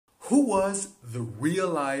Who was the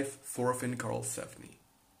real-life Thorfinn Karlsefni?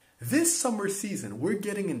 This summer season, we're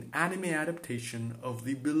getting an anime adaptation of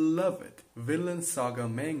the beloved Vinland Saga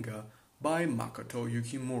Manga by Makoto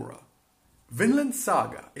Yukimura. Vinland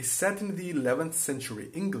Saga is set in the 11th century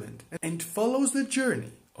England and follows the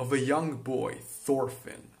journey of a young boy,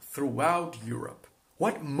 Thorfinn, throughout Europe.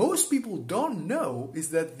 What most people don't know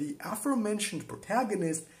is that the aforementioned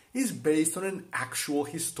protagonist is based on an actual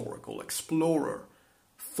historical explorer,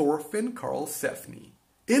 Thorfinn Karlsefni.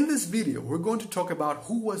 In this video, we're going to talk about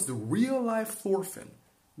who was the real-life Thorfinn.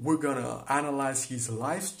 We're gonna analyze his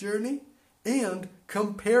life's journey and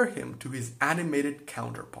compare him to his animated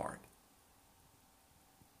counterpart.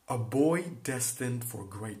 A boy destined for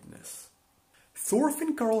greatness.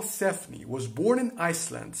 Thorfinn Karlsefni was born in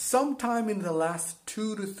Iceland sometime in the last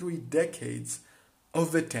 2 to 3 decades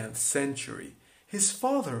of the 10th century. His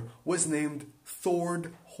father was named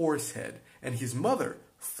Thord Horsehead and his mother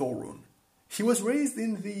Thorun. He was raised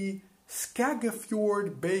in the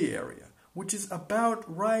Skagafjord Bay area, which is about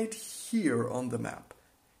right here on the map.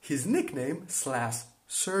 His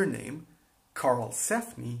nickname/surname,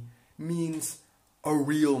 Karlsefni, means a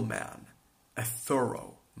real man, a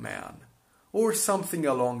thorough man, or something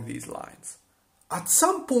along these lines. At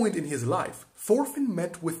some point in his life, Thorfinn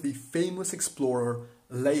met with the famous explorer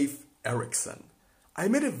Leif Erikson. I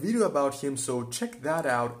made a video about him, so check that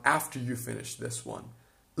out after you finish this one.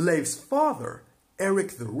 Leif's father,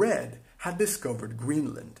 Eric the Red, had discovered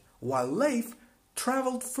Greenland, while Leif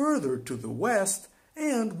traveled further to the west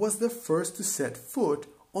and was the first to set foot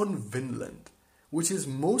on Vinland, which is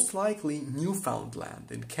most likely Newfoundland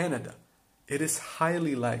in Canada. It is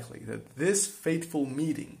highly likely that this fateful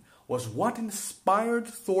meeting was what inspired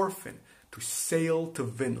Thorfinn to sail to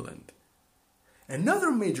Vinland.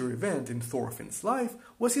 Another major event in Thorfinn's life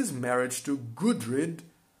was his marriage to Gudrid.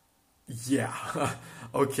 Yeah,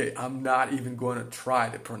 okay, I'm not even going to try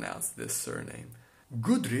to pronounce this surname.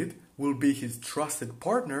 Gudrid will be his trusted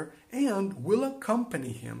partner and will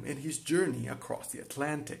accompany him in his journey across the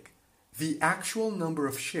Atlantic. The actual number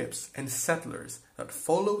of ships and settlers that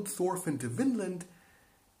followed Thorfinn to Vinland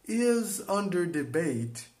is under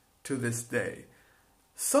debate to this day.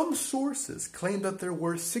 Some sources claim that there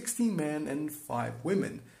were 60 men and 5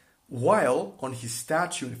 women, while on his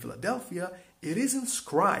statue in Philadelphia it is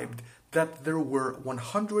inscribed that there were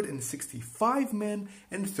 165 men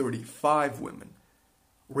and 35 women.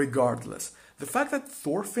 Regardless, the fact that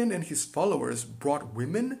Thorfinn and his followers brought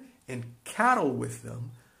women and cattle with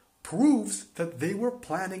them proves that they were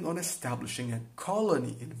planning on establishing a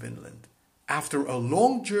colony in Vinland. After a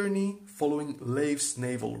long journey following Leif's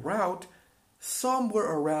naval route,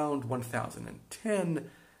 somewhere around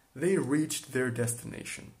 1010, they reached their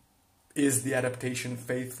destination. Is the adaptation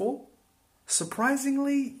faithful?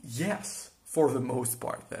 Surprisingly, yes, for the most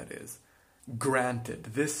part, that is.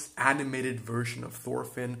 Granted, this animated version of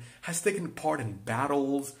Thorfinn has taken part in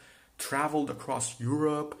battles, traveled across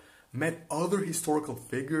Europe, met other historical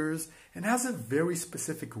figures, and has a very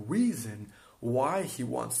specific reason why he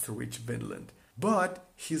wants to reach Vinland. But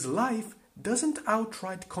his life doesn't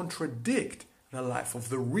outright contradict the life of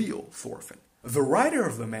the real Thorfinn. The writer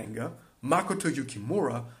of the manga, Makoto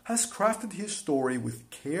Yukimura, has crafted his story with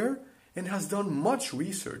care and has done much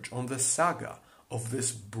research on the saga of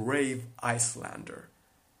this brave Icelander.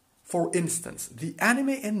 For instance, the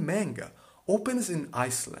anime and manga opens in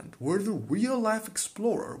Iceland, where the real-life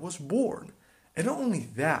explorer was born. And not only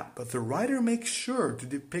that, but the writer makes sure to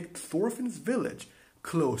depict Thorfinn's village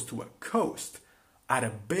close to a coast, at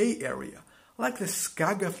a bay area, like the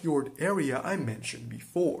Skagafjord area I mentioned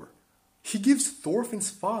before. He gives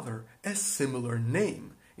Thorfinn's father a similar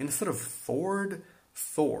name. Instead of Thord,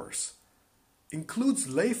 Thors. Includes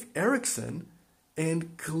Leif Erikson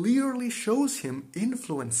and clearly shows him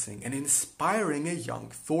influencing and inspiring a young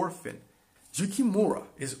Thorfinn. Yukimura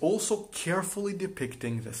is also carefully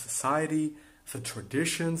depicting the society, the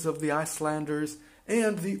traditions of the Icelanders,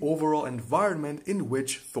 and the overall environment in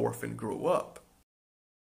which Thorfinn grew up.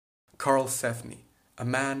 Karlsefni, a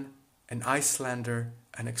man, an Icelander,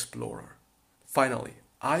 an explorer. Finally,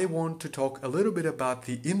 I want to talk a little bit about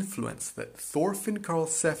the influence that Thorfinn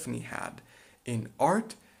Karlsefni had in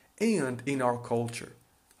art and in our culture.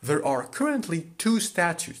 There are currently 2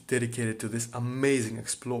 statues dedicated to this amazing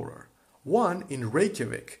explorer. One in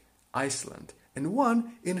Reykjavik, Iceland, and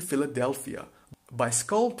one in Philadelphia by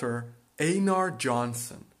sculptor Einar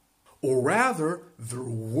Johnson. Or rather, there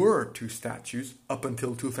were 2 statues up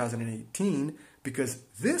until 2018 because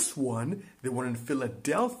this one, the one in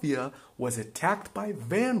Philadelphia, was attacked by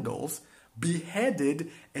vandals,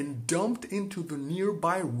 beheaded, and dumped into the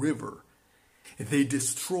nearby river. They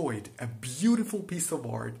destroyed a beautiful piece of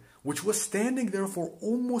art which was standing there for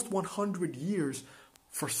almost 100 years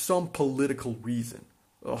for some political reason.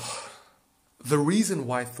 Ugh. The reason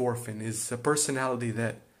why Thorfinn is a personality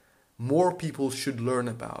that more people should learn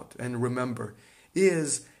about and remember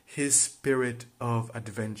is his spirit of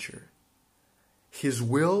adventure. His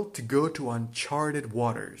will to go to uncharted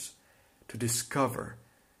waters, to discover,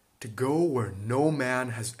 to go where no man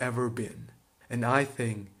has ever been. And I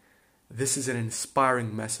think this is an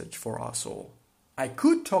inspiring message for us all. I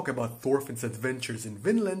could talk about Thorfinn's adventures in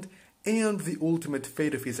Vinland and the ultimate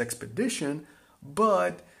fate of his expedition,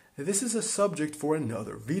 but this is a subject for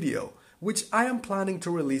another video, which I am planning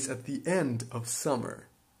to release at the end of summer.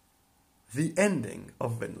 The ending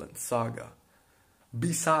of Vinland Saga.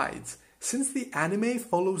 Besides, since the anime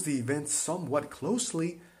follows the events somewhat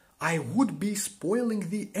closely, I would be spoiling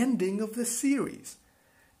the ending of the series.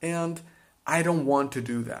 And I don't want to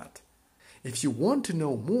do that. If you want to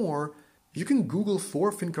know more, you can Google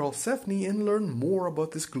Thorfinn Karlsefni and learn more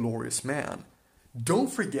about this glorious man.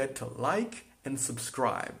 Don't forget to like and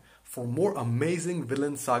subscribe for more amazing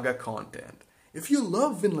Vinland Saga content. If you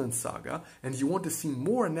love Vinland Saga and you want to see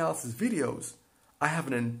more analysis videos, I have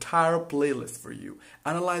an entire playlist for you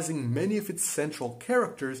analyzing many of its central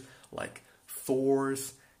characters like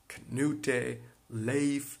Thors, Knute,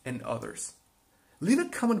 Leif, and others. Leave a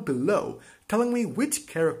comment below telling me which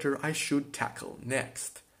character I should tackle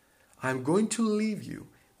next. I'm going to leave you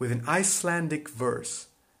with an Icelandic verse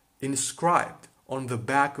inscribed on the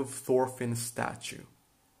back of Thorfinn's statue.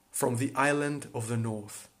 From the island of the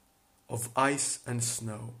north, of ice and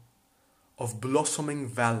snow, of blossoming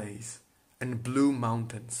valleys and blue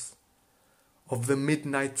mountains, of the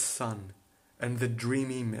midnight sun and the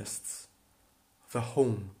dreamy mists, the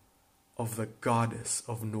home of the goddess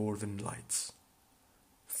of northern lights.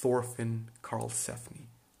 Thorfinn Karlsefni,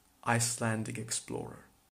 Icelandic explorer.